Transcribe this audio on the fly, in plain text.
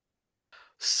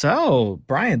So,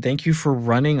 Brian, thank you for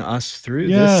running us through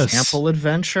this Yes. sample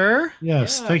adventure.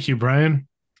 Yes. Yeah, Thank you, Brian.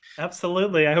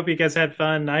 absolutely. I hope you guys had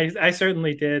fun. I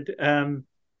certainly did. And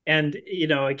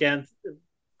again,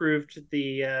 proved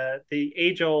the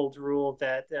age old rule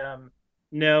that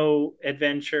no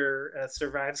adventure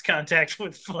survives contact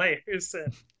with players.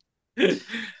 You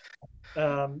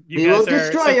We will guys are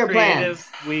destroy so your plan. creative.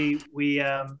 We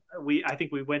I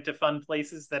think we went to fun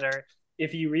places that are.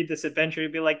 If you read this adventure,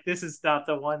 you'd be like, "This is not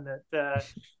the one that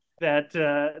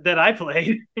I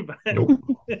played." But Nope.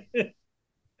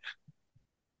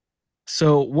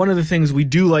 So, one of the things we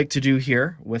do like to do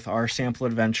here with our sample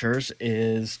adventures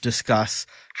is discuss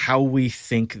how we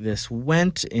think this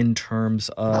went in terms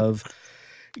of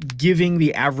giving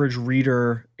the average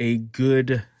reader a uh,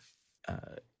 good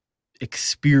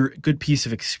piece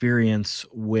of experience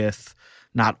with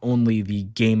not only the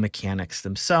game mechanics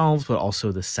themselves, but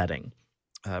also the setting.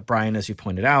 Brian, as you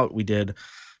pointed out, we did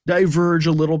diverge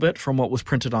a little bit from what was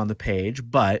printed on the page,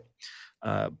 but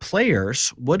players,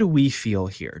 what do we feel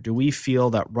here? Do we feel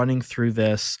that running through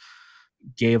this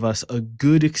gave us a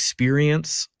good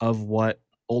experience of what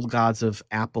Old Gods of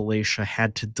Appalachia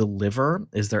had to deliver?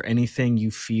 Is there anything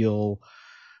you feel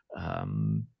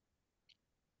um,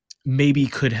 maybe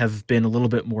could have been a little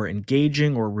bit more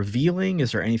engaging or revealing?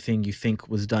 Is there anything you think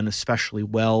was done especially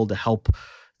well to help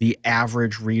the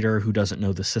average reader who doesn't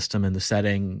know the system and the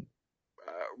setting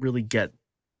really get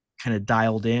kind of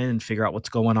dialed in and figure out what's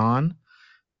going on?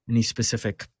 Any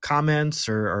specific comments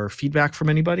or feedback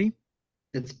from anybody?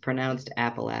 It's pronounced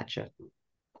Appalachia.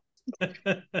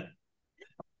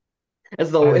 As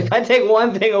though I if I take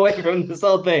one thing away from this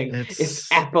whole thing, it's It's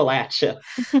Appalachia.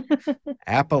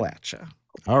 Appalachia.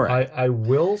 All I right. I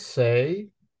will say,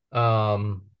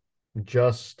 um,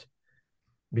 just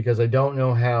because I don't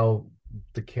know how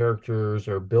the characters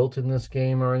are built in this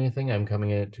game or anything, I'm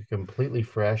coming in it completely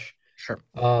fresh. Sure.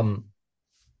 Um,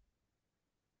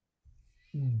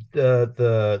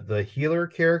 the healer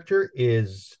character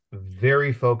is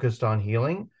very focused on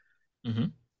healing. Hmm.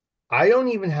 I don't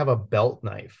even have a belt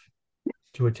knife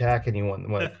to attack anyone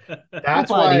with.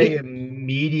 That's why I Buddy.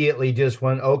 immediately just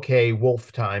went, okay,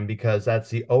 wolf time, because that's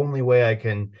the only way I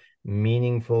can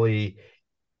meaningfully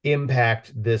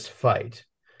impact this fight.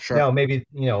 Sure. Now, maybe,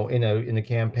 in a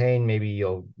campaign, maybe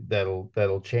you'll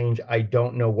that'll change. I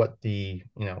don't know what the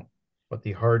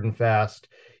hard and fast,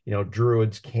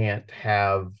 druids can't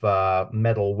have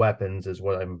metal weapons is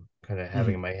what I'm kind of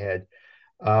having in Hmm. my head.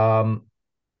 Um,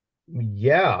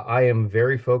 yeah, I am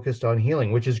very focused on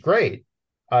healing, which is great.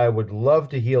 I would love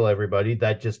to heal everybody.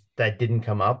 That didn't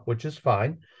come up, which is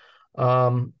fine.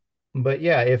 Um, but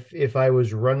yeah, if I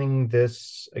was running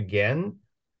this again,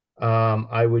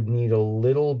 I would need a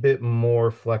little bit more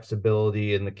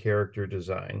flexibility in the character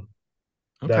design.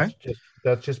 Okay.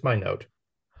 That's just my note.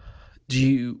 Do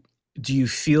you do you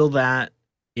feel that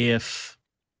if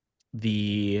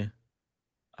the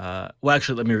well,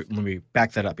 actually, let me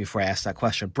back that up before I ask that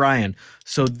question, Brian.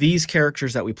 So these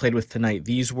characters that we played with tonight,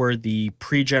 these were the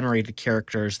pre-generated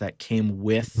characters that came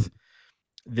with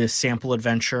this sample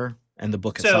adventure and the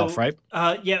book itself, So,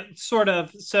 right? yeah, sort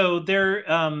of. So,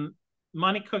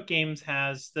 Monty Cook Games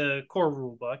has the core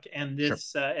rule book, and Sure.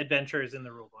 this adventure is in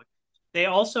the rule book. They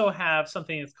also have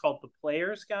something that's called the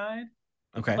Player's Guide.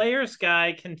 The Okay. Player's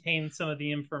Guide contains some of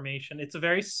the information. It's a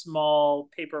very small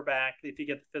paperback. If you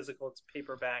get the physical, it's a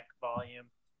paperback volume.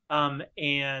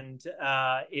 And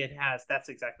it has, that's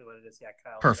exactly what it is. Yeah,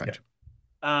 Kyle said Yeah. Perfect.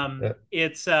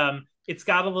 it. Uh, It's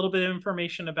got a little bit of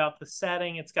information about the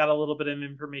setting. It's got a little bit of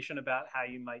information about how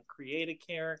you might create a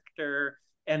character,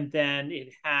 and then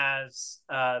it has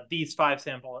these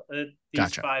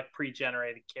Gotcha. five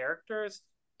pre-generated characters.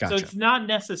 So Gotcha. it's not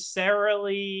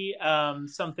necessarily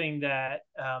something that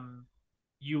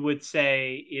you would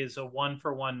say is a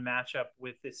one-for-one matchup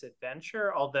with this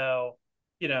adventure, although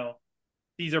you know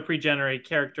these are pre-generated Right.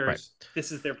 characters.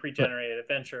 This is their But pre-generated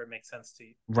adventure. It makes sense to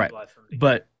right. utilize them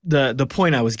together. But the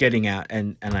point I was getting at,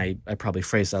 and I probably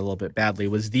phrased that a little bit badly,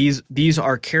 was these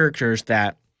are characters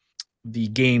that the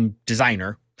game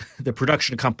designer, the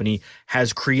production company,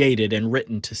 has created and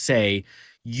written to say,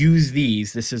 use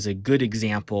these. This is a good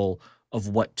example of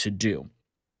what to do.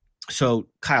 So,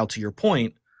 Kyle, to your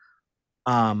point,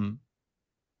 um,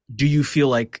 do you feel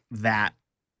like that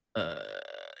uh,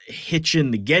 hitch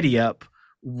in the Getty up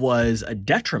was a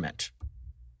detriment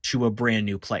to a brand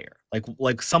new player?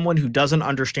 Like someone who doesn't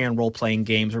understand role playing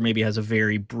games or maybe has a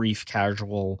very brief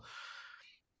casual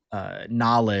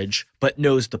knowledge, but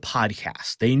knows the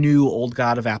podcast. They knew Old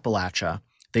God of Appalachia.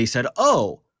 They said,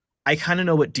 "Oh, I kind of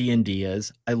know what D&D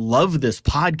is. I love this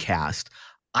podcast.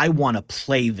 I want to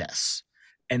play this."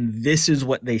 and this is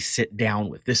what they sit down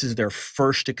with. This is their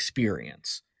first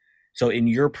experience. So in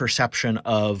your perception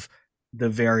of the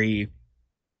very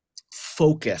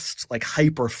focused, like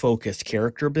hyper focused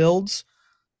character builds,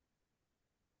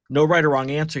 no right or wrong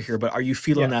answer here, but are you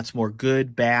feeling that's more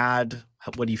good, bad?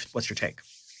 What's your take?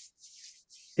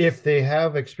 If they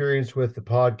have experience with the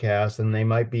podcast, then they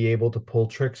might be able to pull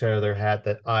tricks out of their hat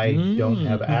that I don't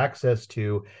have access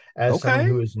to as someone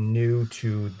who is new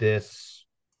to this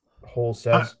whole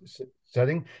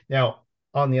setting. Now,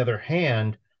 on the other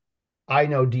hand, I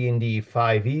know D&D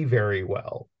 5e very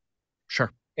well.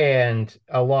 Sure. And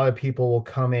a lot of people will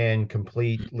come in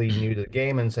completely new to the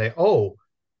game and say, oh,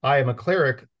 I am a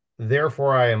cleric,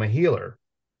 therefore I am a healer.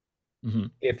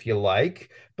 If you like,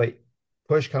 but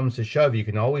push comes to shove, you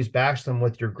can always bash them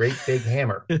with your great big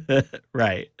hammer.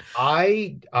 Right.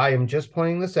 I am just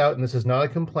pointing this out, and this is not a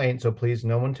complaint, so please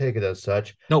no one take it as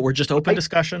such. No, we're just open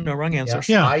discussion, no wrong answers.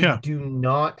 I do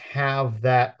not have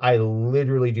that. I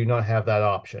literally do not have that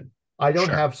option. I don't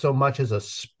have so much as a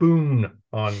spoon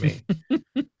on me.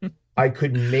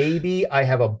 I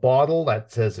have a bottle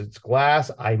that says it's glass.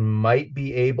 I might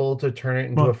be able to turn it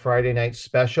into a Friday night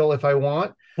special if I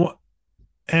want. Well,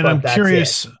 and I'm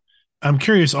curious. I'm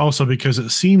curious also because it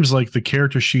seems like the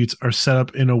character sheets are set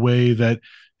up in a way that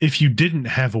if you didn't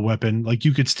have a weapon, like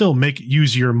you could still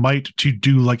use your might to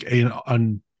do like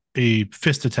a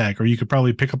fist attack, or you could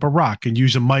probably pick up a rock and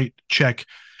use a might check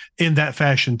in that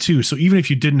fashion too. So even if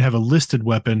you didn't have a listed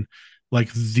weapon,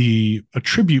 like the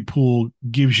attribute pool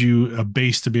gives you a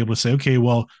base to be able to say, okay,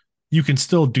 well, you can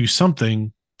still do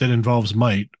something that involves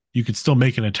might. You could still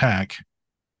make an attack.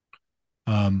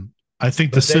 I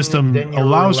think the system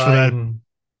allows for that.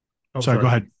 Sorry, go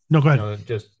ahead. No, go ahead.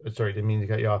 No, sorry, didn't mean to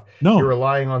cut you off. No. You're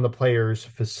relying on the player's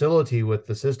facility with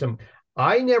the system.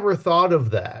 I never thought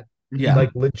of that. Yeah. Like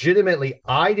legitimately,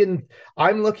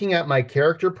 I'm looking at my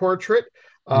character portrait.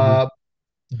 The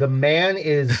man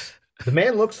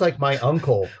looks like my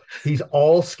uncle. He's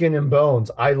all skin and bones.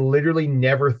 I literally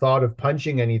never thought of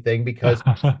punching anything because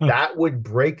that would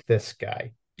break this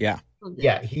guy. Yeah.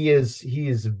 Yeah, he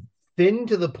is thin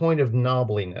to the point of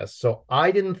knobbliness. So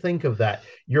I didn't think of that.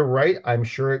 You're right. I'm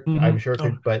sure it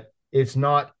could, but it's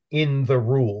not in the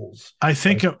rules. I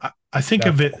think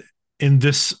of it in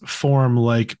this form,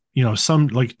 like, some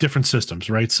like different systems,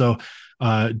 right? So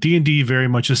D&D very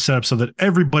much is set up so that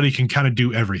everybody can kind of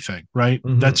do everything, right?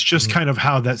 That's just kind of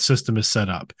how that system is set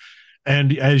up.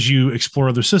 And as you explore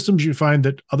other systems, you find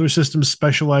that other systems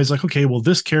specialize, like, okay, well,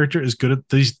 this character is good at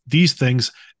these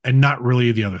things and not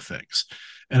really the other things.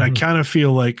 And I kind of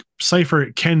feel like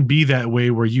Cypher can be that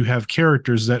way, where you have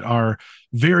characters that are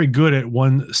very good at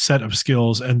one set of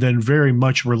skills and then very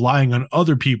much relying on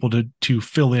other people to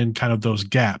fill in kind of those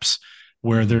gaps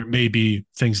where there may be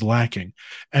things lacking.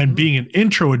 And being an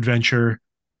intro adventure,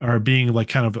 or being like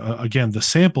kind of, again, the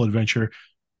sample adventure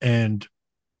and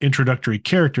introductory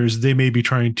characters, they may be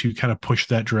trying to kind of push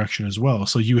that direction as well.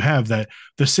 So you have that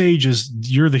the sage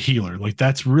you're the healer, like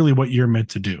that's really what you're meant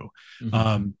to do.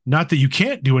 Not that you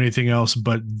can't do anything else,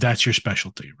 but that's your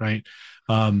specialty, right?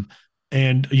 And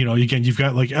again, you've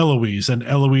got like Eloise, and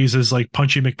Eloise is like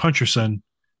Punchy McPuncherson,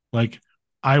 like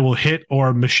I will hit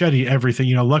or machete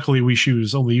everything. Luckily she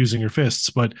was only using her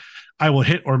fists, but I will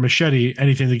hit or machete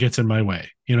anything that gets in my way.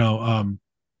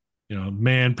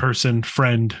 Man, person,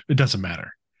 friend, it doesn't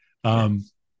matter.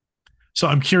 So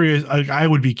I'm curious. I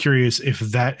would be curious if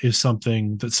that is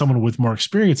something that someone with more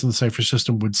experience in the Cypher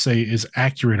system would say is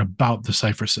accurate about the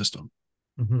Cypher system.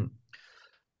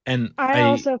 And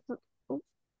I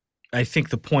think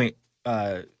the point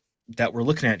that we're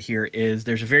looking at here is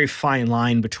there's a very fine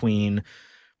line between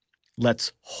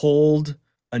let's hold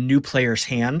a new player's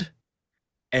hand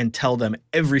and tell them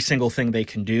every single thing they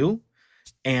can do,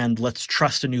 and let's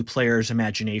trust a new player's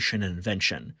imagination and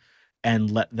invention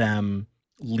and let them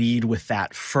lead with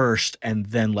that first and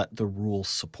then let the rules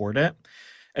support it.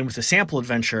 And with a sample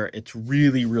adventure, it's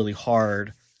really, really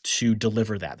hard to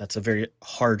deliver that. That's a very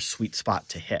hard, sweet spot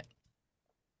to hit.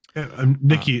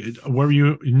 Nikki, where were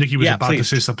you? Nikki was about to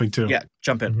say something too. Yeah,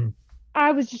 jump in.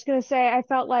 I was just going to say, I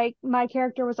felt like my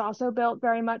character was also built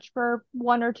very much for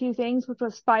one or two things, which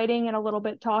was fighting and a little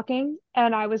bit talking.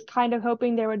 And I was kind of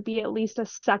hoping there would be at least a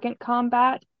second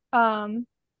combat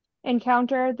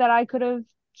encounter that I could have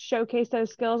showcased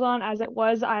those skills on. As it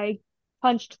was, I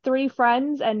punched 3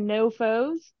 friends and no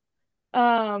foes.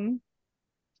 So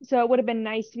it would have been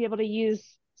nice to be able to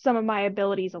use some of my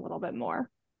abilities a little bit more.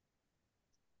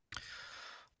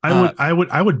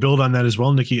 I would build on that as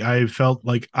well, Nikki. I felt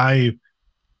like I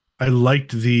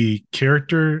liked the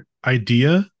character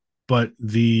idea, but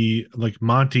the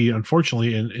Monty,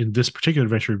 unfortunately, in this particular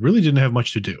adventure, really didn't have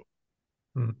much to do.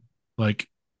 Hmm. Like,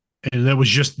 and that was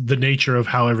just the nature of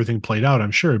how everything played out,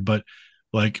 I'm sure. But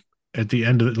like at the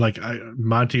end of it, like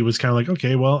Monty was kind of like,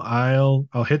 okay, well,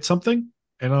 I'll hit something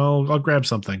and I'll grab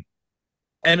something.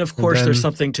 And of And course, there's then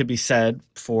something to be said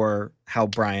for how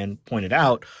Brian pointed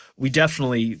out. We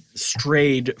definitely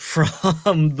strayed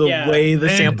from the Yeah. way the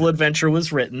And- sample adventure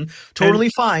was written. Totally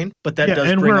fine, but that yeah, does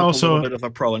and bring we're up a also- little bit of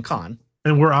a pro and con.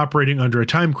 and we're operating under a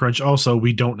time crunch. Also,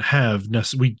 we don't have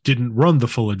we didn't run the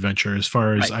full adventure as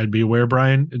far as Right. I'd be aware,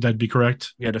 Brian. That'd be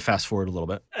correct. We had to fast forward a little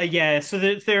bit. Yeah, so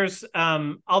there's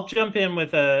I'll jump in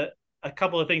with a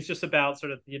couple of things just about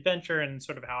sort of the adventure and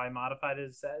sort of how I modified it.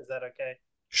 Is that okay?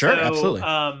 Sure, So, absolutely.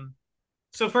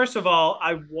 So first of all,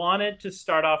 I wanted to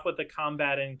start off with a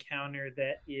combat encounter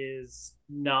that is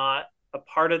not a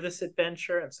part of this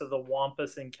adventure, and so the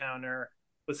Wampus encounter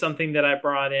was something that I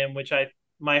brought in, which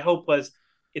my hope was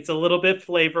it's a little bit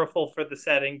flavorful for the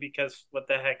setting because what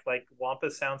the heck, like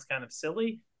Wampus sounds kind of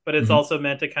silly, but it's also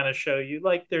meant to kind of show you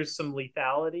like there's some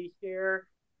lethality here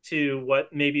to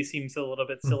what maybe seems a little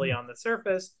bit silly on the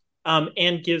surface.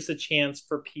 And gives a chance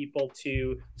for people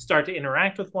to start to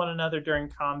interact with one another during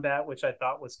combat, which I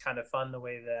thought was kind of fun the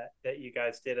way that you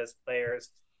guys did as players,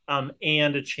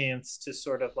 and a chance to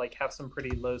sort of like have some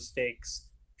pretty low stakes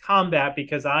combat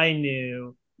because I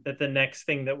knew that the next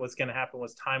thing that was going to happen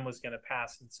was time was going to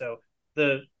pass, and so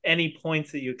any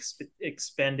points that you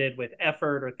expended with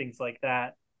effort or things like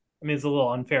that. I mean, it's a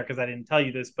little unfair because I didn't tell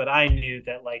you this, but I knew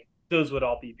that like those would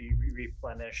all be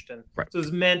replenished. And right. So it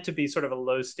was meant to be sort of a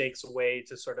low stakes way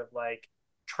to sort of like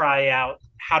try out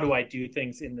how do I do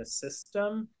things in the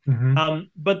system.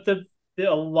 But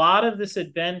a lot of this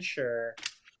adventure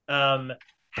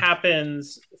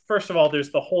happens, first of all,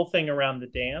 there's the whole thing around the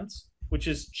dance, which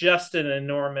is just an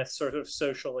enormous sort of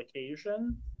social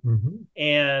occasion.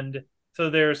 And so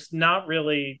there's not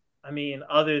really, I mean,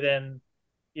 other than,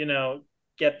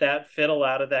 get that fiddle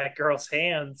out of that girl's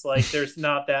hands. Like there's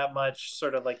not that much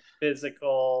sort of like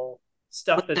physical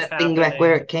stuff Put that's that happening. thing back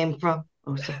where it came from.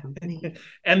 Oh, sorry.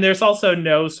 And there's also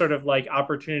no sort of like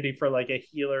opportunity for like a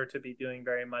healer to be doing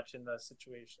very much in those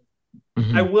situations.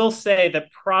 I will say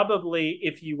that probably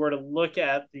if you were to look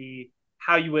at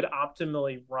how you would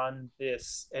optimally run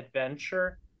this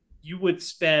adventure, you would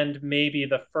spend maybe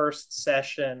the first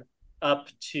session up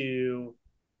to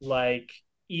like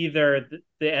either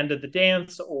the end of the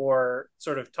dance or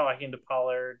sort of talking to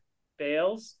Pollard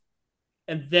Bales.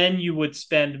 And then you would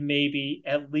spend maybe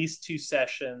at least 2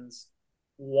 sessions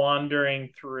wandering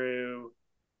through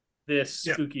this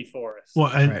spooky forest. Well,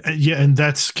 and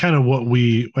that's kind of what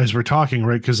as we're talking,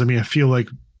 right? Because I mean, I feel like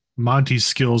Monty's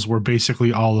skills were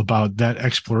basically all about that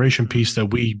exploration piece that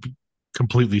we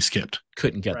completely skipped.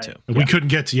 Couldn't get to. We couldn't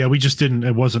get to. Yeah, we just didn't.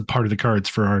 It wasn't part of the cards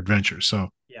for our adventure. So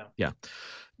yeah.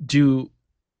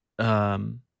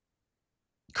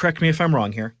 Correct me if I'm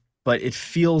wrong here, but it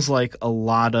feels like a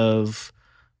lot of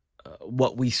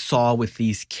what we saw with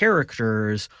these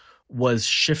characters was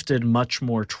shifted much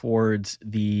more towards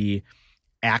the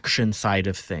action side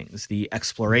of things, the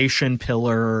exploration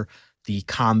pillar, the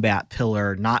combat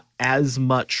pillar, not as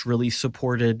much really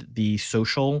supported the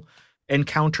social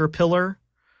encounter pillar.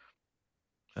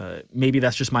 Maybe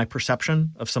that's just my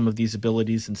perception of some of these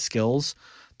abilities and skills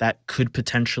that could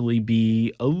potentially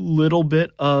be a little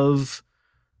bit of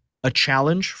a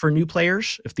challenge for new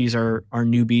players if these are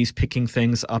newbies picking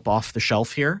things up off the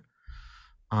shelf here.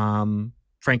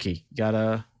 Frankie, you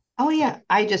gotta... Oh yeah,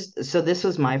 so this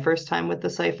was my first time with the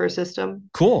Cypher system.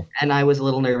 Cool. And I was a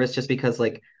little nervous just because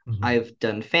like I've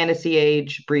done Fantasy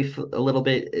Age a little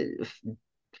bit,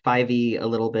 5e a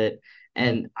little bit,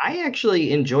 and I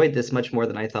actually enjoyed this much more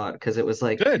than I thought because it was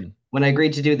like good. When I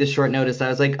agreed to do this short notice, I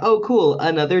was like, oh, cool,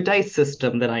 another dice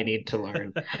system that I need to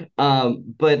learn.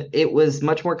 But it was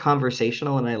much more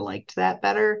conversational, and I liked that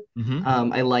better.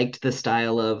 I liked the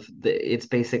style of it's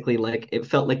basically like, it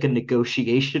felt like a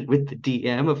negotiation with the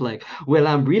DM of like, well,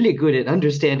 I'm really good at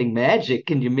understanding magic.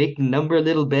 Can you make the number a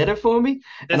little better for me?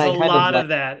 There's a lot of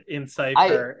that in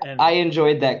Cypher. I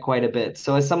enjoyed that quite a bit.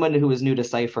 So as someone who was new to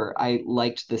Cypher, I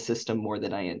liked the system more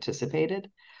than I anticipated.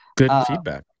 Good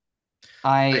feedback.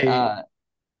 I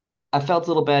felt a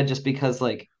little bad just because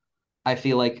like I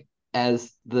feel like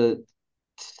as the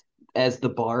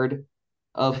bard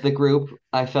of the group,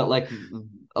 I felt like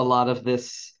a lot of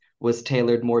this was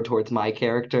tailored more towards my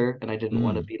character, and I didn't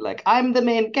want to be like, I'm the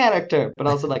main character, but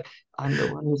also like I'm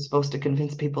the one who's supposed to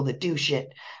convince people to do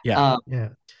shit. Yeah.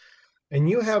 And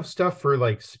you have stuff for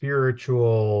like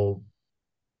spiritual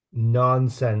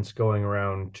nonsense going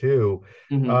around too.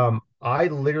 I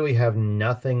literally have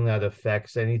nothing that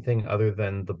affects anything other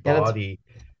than the body.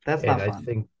 That's and not I fun.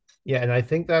 think Yeah, and I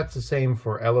think that's the same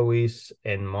for Eloise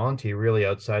and Monty, really,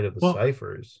 outside of the Well,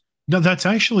 ciphers. no, that's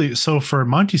actually so for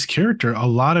Monty's character, a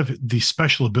lot of the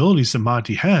special abilities that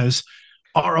Monty has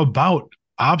are about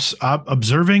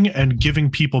observing and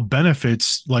giving people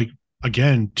benefits, like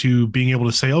again, to being able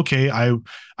to say, okay,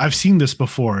 I've seen this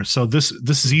before, so this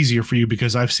is easier for you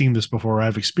because I've seen this before,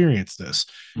 I've experienced this.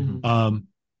 Mhm.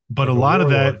 But Like a a lot of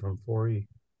that, warlord from 4E.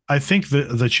 I think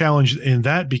the challenge in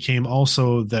that became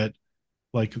also that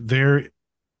like there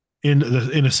in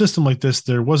a system like this,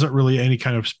 there wasn't really any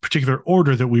kind of particular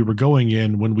order that we were going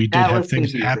in when we did That have was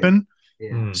things confusing. happen.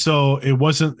 Yeah. So it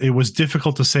was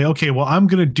difficult to say, okay, well, I'm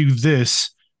going to do this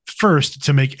first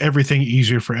to make everything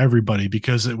easier for everybody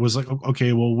because it was like,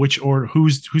 okay, well, which order,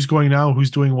 who's going now, who's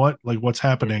doing what, like what's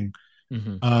happening.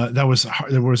 Mm-hmm. That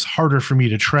was harder for me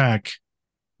to track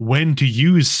when to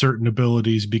use certain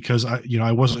abilities because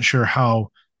I wasn't sure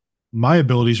how my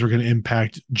abilities were going to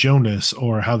impact Jonas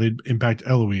or how they'd impact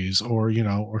Eloise or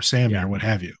or Sammy Yeah. or what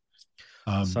have you.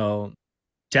 So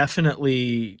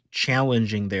definitely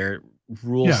challenging their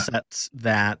rule Yeah. sets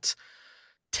that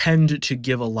tend to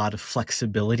give a lot of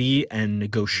flexibility and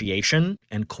negotiation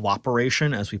and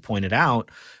cooperation, as we pointed out,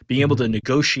 being able to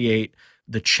negotiate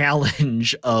the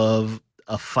challenge of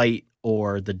a fight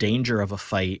or the danger of a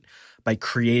fight by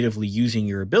creatively using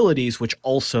your abilities, which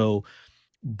also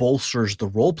bolsters the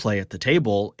role play at the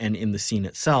table and in the scene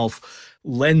itself,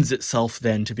 lends itself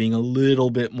then to being a little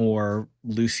bit more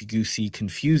loosey-goosey,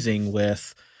 confusing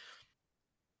with,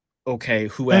 okay,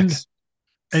 who and acts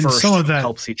and some first, of who that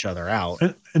helps each other out.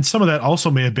 and some of that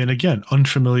also may have been again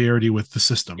unfamiliarity with the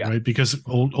system, Yeah. right? Because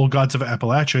old Gods of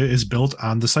Appalachia is built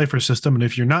on the cipher system, and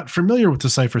if you're not familiar with the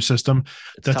cipher system,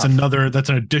 It's that's tough. that's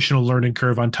an additional learning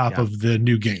curve on top Yeah. of the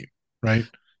new game, right?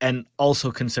 And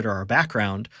also consider our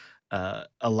background.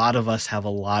 A lot of us have a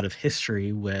lot of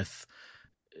history with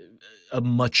a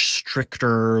much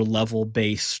stricter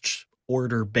level-based,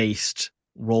 order-based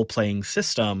role-playing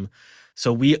system.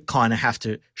 So we kind of have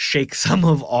to shake some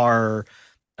of our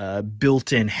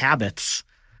built-in habits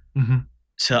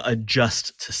to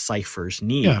adjust to Cypher's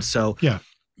needs. Yeah. So Yeah.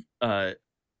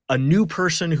 A new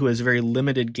person who has very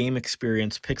limited game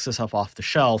experience picks this up off the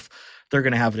shelf. They're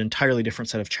going to have an entirely different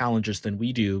set of challenges than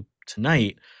we do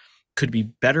tonight. Could be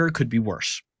better, could be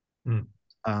worse.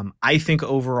 I think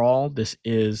overall this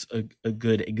is a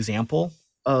good example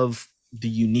of the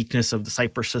uniqueness of the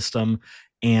Cypher system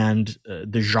and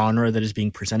the genre that is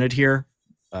being presented here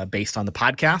based on the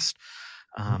podcast.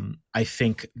 I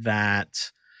think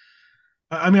that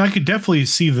I mean, I could definitely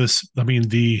see this. I mean,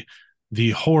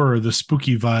 the horror, the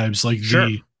spooky vibes, like sure,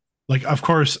 like of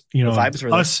course, you the know, vibes are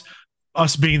there.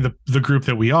 us being the group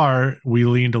that we are, we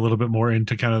leaned a little bit more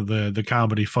into kind of the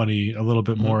comedy, funny, a little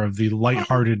bit more of the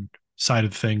lighthearted side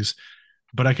of things.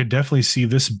 But I could definitely see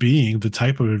this being the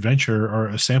type of adventure or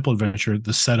a sample adventure,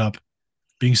 the setup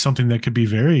being something that could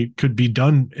be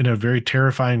done in a very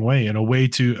terrifying way, in a way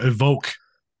to evoke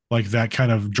like that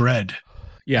kind of dread.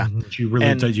 Yeah.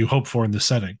 That you hope for in the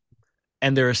setting.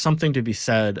 And there is something to be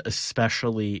said,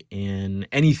 especially in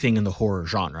anything in the horror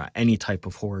genre, any type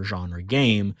of horror genre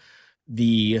game,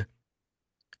 the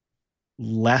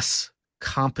less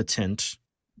competent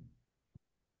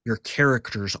your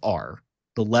characters are,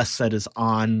 the less that is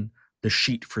on the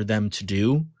sheet for them to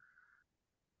do,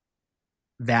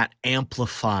 that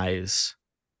amplifies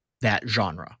that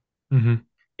genre.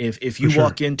 If you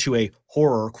walk into a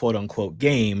horror quote unquote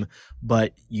game,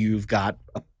 but you've got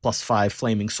a +5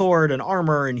 flaming sword and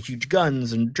armor and huge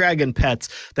guns and dragon pets,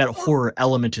 that horror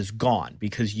element is gone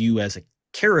because you as a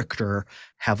character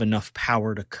have enough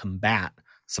power to combat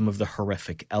some of the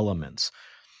horrific elements.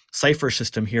 Cypher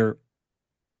system here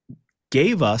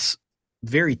gave us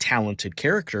very talented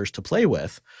characters to play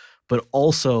with, but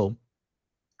also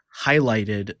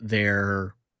highlighted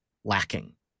their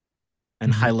lacking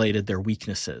and highlighted their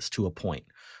weaknesses to a point,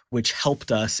 which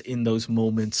helped us in those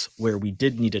moments where we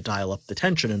did need to dial up the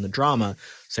tension and the drama,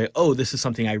 say, oh, this is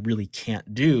something I really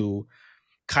can't do.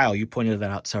 Kyle, you pointed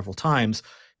that out several times.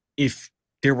 If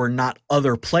there were not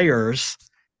other players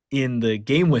in the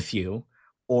game with you,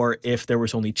 or if there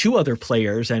was only 2 other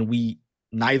players and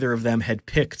neither of them had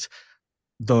picked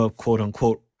the quote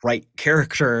unquote right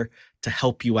character to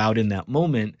help you out in that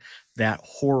moment, that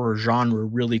horror genre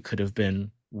really could have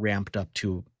been ramped up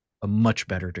to a much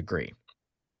better degree.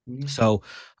 So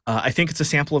I think it's a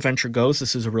sample adventure goes.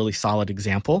 This is a really solid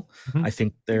example. I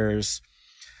think there's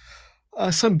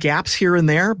some gaps here and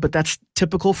there, but that's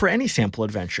typical for any sample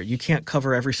adventure. You can't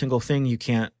cover every single thing. You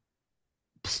can't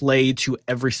play to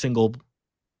every single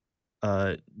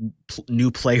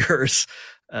new player's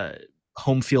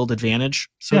home field advantage,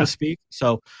 so to speak.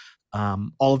 So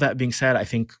All of that being said, I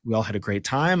think we all had a great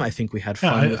time. I think we had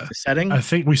fun with the setting. I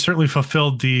think we certainly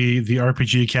fulfilled the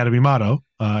RPG Academy motto.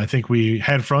 I think we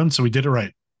had fun, so we did it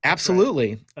right.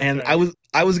 Absolutely. That's and right.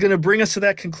 I was going to bring us to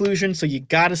that conclusion, so you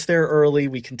got us there early.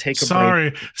 We can take a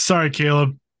break. Sorry,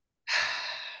 Caleb.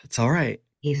 It's all right.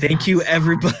 He's Thank you, sorry.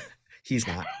 everybody. He's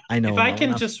not. I know. If I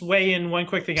can just weigh in one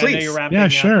quick thing, Please. I know you're wrapping Yeah,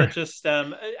 up, sure. but just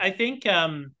I think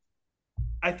I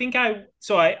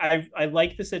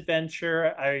like this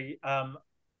adventure. I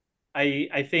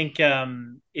think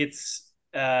it's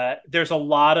there's a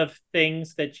lot of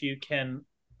things that you can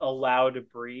allow to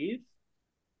breathe.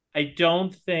 I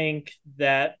don't think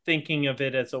that thinking of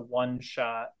it as a one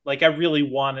shot, like I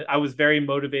was very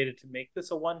motivated to make this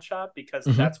a one shot because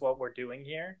that's what we're doing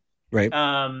here. Right.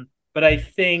 But I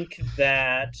think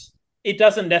that it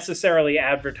doesn't necessarily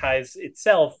advertise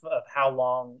itself of how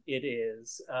long it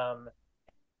is.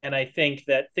 And I think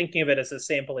that thinking of it as a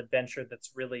sample adventure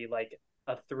that's really like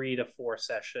a 3 to 4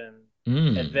 session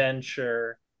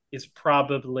adventure is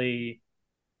probably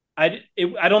I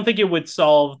don't think it would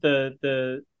solve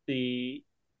the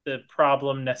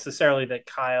problem necessarily that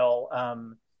Kyle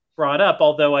brought up,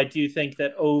 although I do think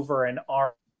that over an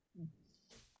arc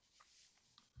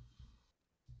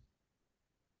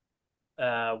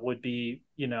would be,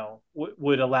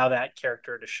 would allow that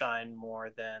character to shine more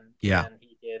than he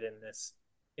did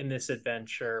in this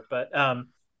adventure. But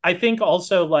I think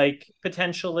also, like,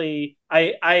 potentially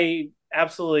I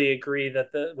absolutely agree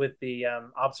that with the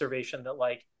observation that,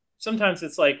 like, sometimes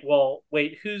it's like, well,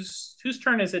 wait, whose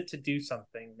turn is it to do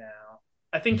something now?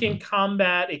 I think in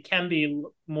combat it can be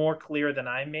more clear than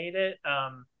I made it.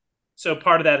 So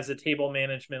part of that is a table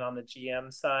management on the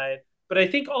GM side. But I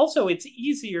think also it's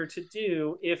easier to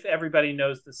do if everybody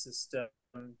knows the system,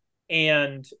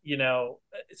 and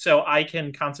so I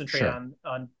can concentrate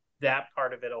on that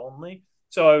part of it only.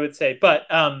 So I would say, but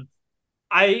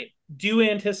I do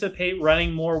anticipate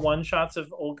running more one shots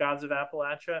of Old Gods of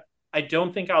Appalachia. I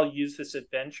don't think I'll use this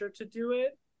adventure to do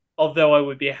it, although I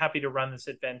would be happy to run this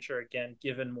adventure again,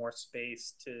 given more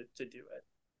space to do it.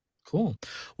 Cool.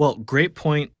 Well, great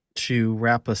point to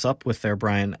wrap us up with there,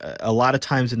 Brian. A lot of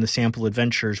times in the sample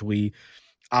adventures, we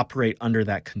operate under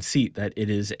that conceit that it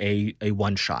is a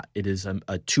one shot. It is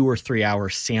a 2 or 3 hour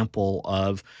sample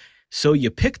of, so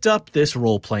you picked up this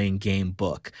role-playing game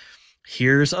book.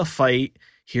 Here's a fight.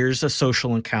 Here's a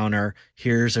social encounter.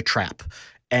 Here's a trap.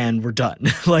 And we're done.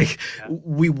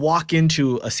 We walk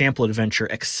into a sample adventure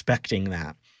expecting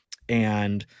that.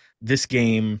 And this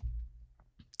game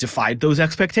defied those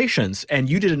expectations. And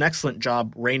you did an excellent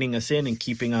job reining us in and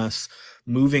keeping us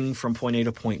moving from point A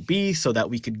to point B so that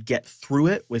we could get through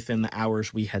it within the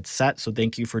hours we had set. So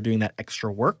thank you for doing that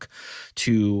extra work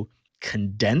to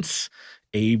condense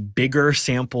a bigger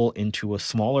sample into a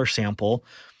smaller sample.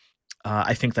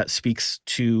 I think that speaks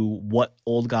to what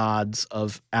Old Gods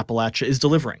of Appalachia is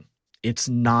delivering. It's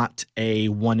not a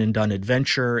one and done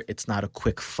adventure. It's not a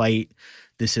quick fight.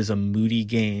 This is a moody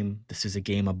game. This is a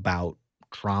game about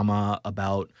drama,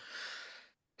 about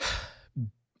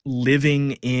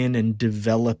living in and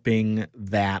developing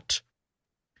that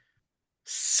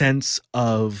sense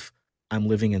of, I'm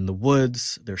living in the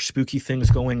woods. There's spooky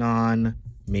things going on.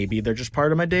 Maybe they're just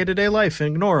part of my day-to-day life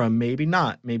and ignore them. Maybe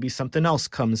not. Maybe something else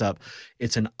comes up.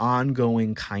 It's an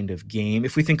ongoing kind of game.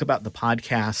 If we think about the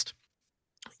podcast,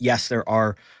 yes, there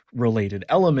are related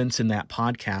elements in that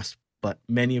podcast, but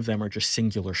many of them are just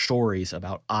singular stories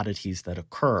about oddities that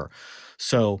occur.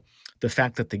 So the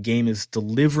fact that the game is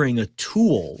delivering a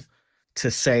tool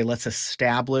to say, let's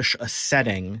establish a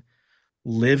setting,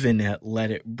 live in it,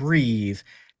 let it breathe,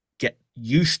 get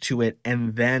used to it,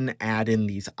 and then add in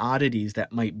these oddities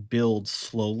that might build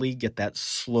slowly, get that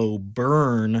slow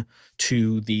burn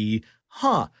to the,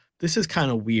 this is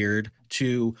kind of weird,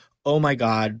 to, oh my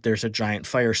God, there's a giant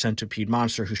fire centipede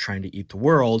monster who's trying to eat the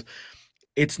world.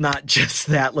 It's not just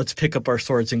that, let's pick up our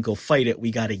swords and go fight it. We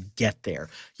got to get there.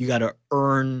 You got to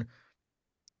earn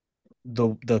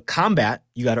the combat.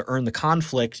 You got to earn the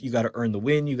conflict. You got to earn the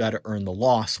win. You got to earn the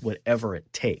loss, whatever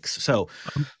it takes. So,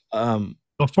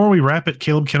 before we wrap it,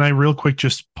 Caleb, can I real quick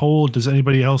just poll, does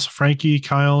anybody else, Frankie,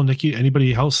 Kyle, Nikki,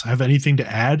 anybody else have anything to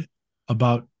add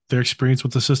about their experience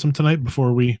with the system tonight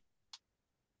before we?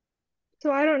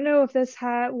 So I don't know if this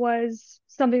was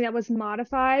something that was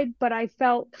modified, but I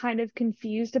felt kind of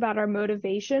confused about our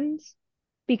motivations,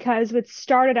 because it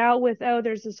started out with, oh,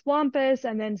 there's this Wampus,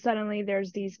 and then suddenly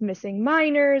there's these missing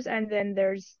miners, and then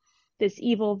there's this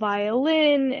evil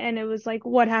violin, and it was like,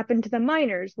 what happened to the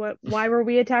miners? Why were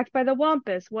we attacked by the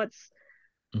Wampus?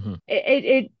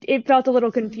 It felt a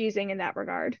little confusing in that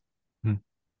regard.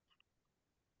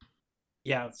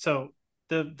 Yeah, so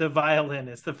the violin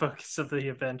is the focus of the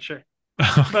adventure.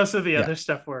 Most of the other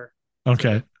stuff were okay,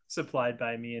 sort of supplied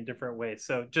by me in different ways.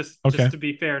 So just to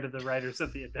be fair to the writers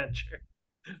of the adventure.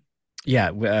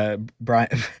 Yeah,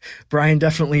 Brian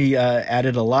definitely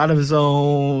added a lot of his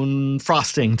own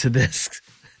frosting to this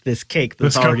cake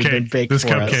that's already been baked for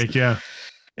us. This cupcake,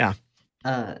 yeah.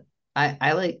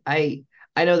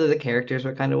 I know that the characters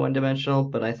were kind of one-dimensional,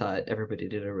 but I thought everybody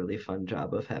did a really fun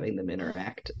job of having them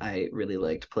interact. I really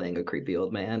liked playing a creepy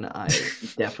old man. I'm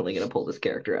definitely going to pull this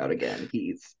character out again.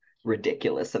 He's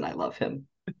ridiculous, and I love him.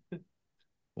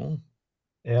 Cool.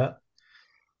 Yeah.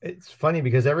 It's funny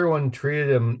because everyone treated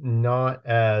him not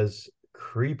as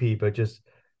creepy, but just,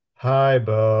 hi,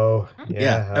 Bo.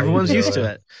 Yeah, everyone's used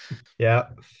to it. Yeah.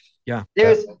 Yeah.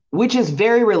 Which is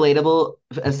very relatable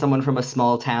as someone from a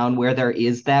small town where there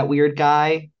is that weird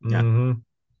guy. Yeah.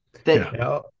 Mm-hmm.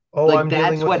 Oh, like,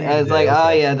 that's what I was like, okay. Oh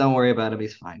yeah, don't worry about him.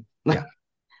 He's fine.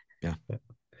 Yeah.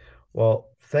 Well,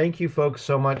 thank you folks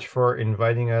so much for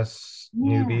inviting us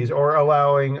newbies, or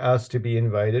allowing us to be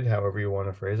invited, however you want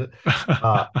to phrase it.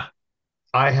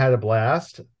 I had a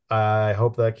blast. I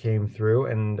hope that came through,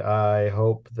 and I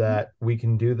hope that we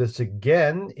can do this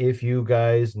again if you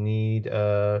guys need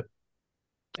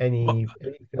any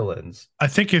fill-ins. I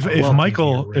think if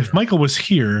Michael was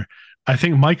here, I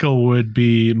think Michael would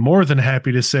be more than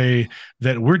happy to say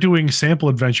that we're doing sample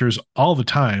adventures all the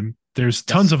time. There's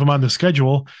tons of them on the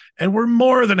schedule, and we're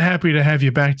more than happy to have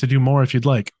you back to do more if you'd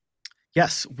like.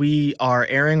 Yes, we are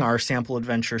airing our sample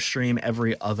adventure stream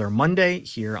every other Monday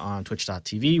here on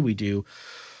twitch.tv. We do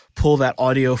pull that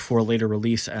audio for later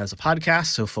release as a podcast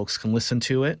so folks can listen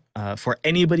to it. For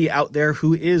anybody out there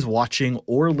who is watching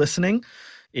or listening,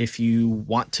 if you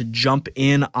want to jump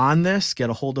in on this, get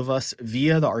a hold of us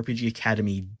via the RPG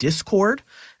Academy Discord.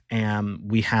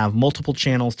 And we have multiple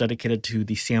channels dedicated to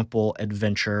the sample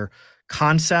adventure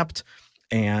concept.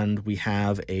 And we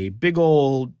have a big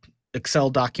old Excel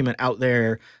document out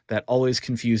there that always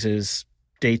confuses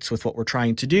dates with what we're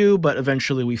trying to do, but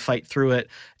eventually we fight through it,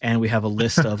 and we have a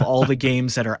list of all the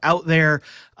games that are out there,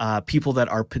 people that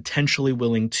are potentially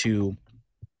willing to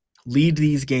lead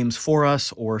these games for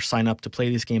us or sign up to play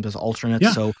these games as alternates.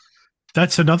 Yeah. So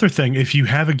that's another thing. If you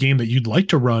have a game that you'd like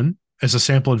to run as a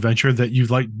sample adventure that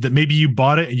you'd like, that maybe you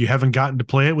bought it and you haven't gotten to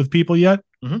play it with people yet,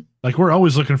 like, we're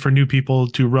always looking for new people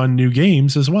to run new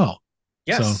games as well.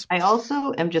 Yes. So. I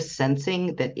also am just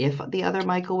sensing that if the other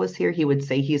Michael was here, he would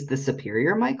say he's the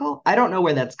superior Michael. I don't know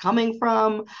where that's coming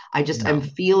from. I'm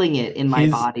feeling it in my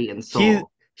body and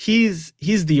soul. He's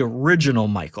the original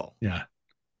Michael. Yeah.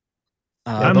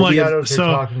 I'm like,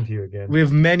 talking to you again. We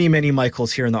have many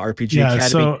Michaels here in the RPG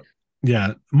Academy.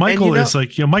 So Michael is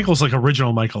like, Michael's like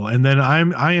original Michael, and then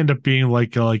I end up being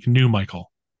like new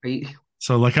Michael. Are you?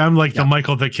 So like I'm like the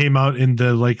Michael that came out in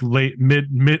the like late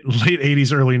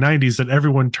 80s, early 90s that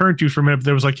everyone turned to for a minute.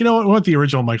 There was like, you know what, we want the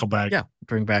original Michael back. Yeah,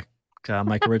 bring back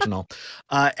Mike Original.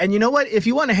 And you know what? If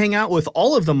you want to hang out with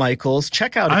all of the Michaels,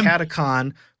 check out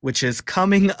Acadecon, which is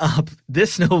coming up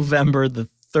this November, the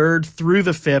 3rd through the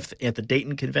 5th at the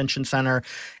Dayton Convention Center.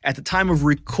 At the time of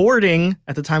recording,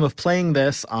 at the time of playing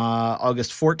this,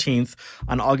 August 14th,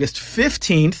 on August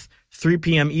 15th, 3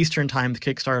 p.m. Eastern time, the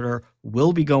Kickstarter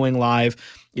will be going live.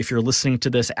 If you're listening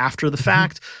to this after the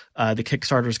fact, the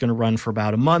Kickstarter is going to run for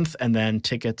about a month, and then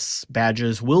tickets,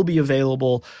 badges will be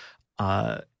available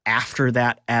after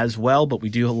that as well. But we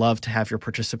do love to have your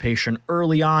participation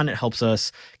early on. It helps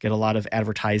us get a lot of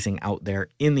advertising out there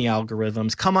in the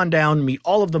algorithms. Come on down, meet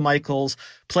all of the Michaels,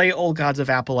 play Old Gods of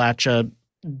Appalachia,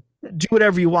 do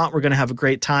whatever you want. We're going to have a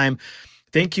great time.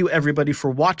 Thank you, everybody, for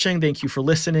watching. Thank you for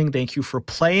listening. Thank you for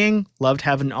playing. Loved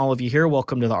having all of you here.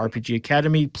 Welcome to the RPG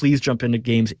Academy. Please jump into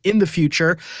games in the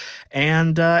future.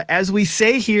 And as we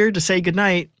say here to say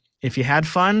goodnight, if you had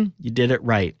fun, you did it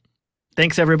right.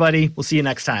 Thanks, everybody. We'll see you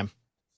next time.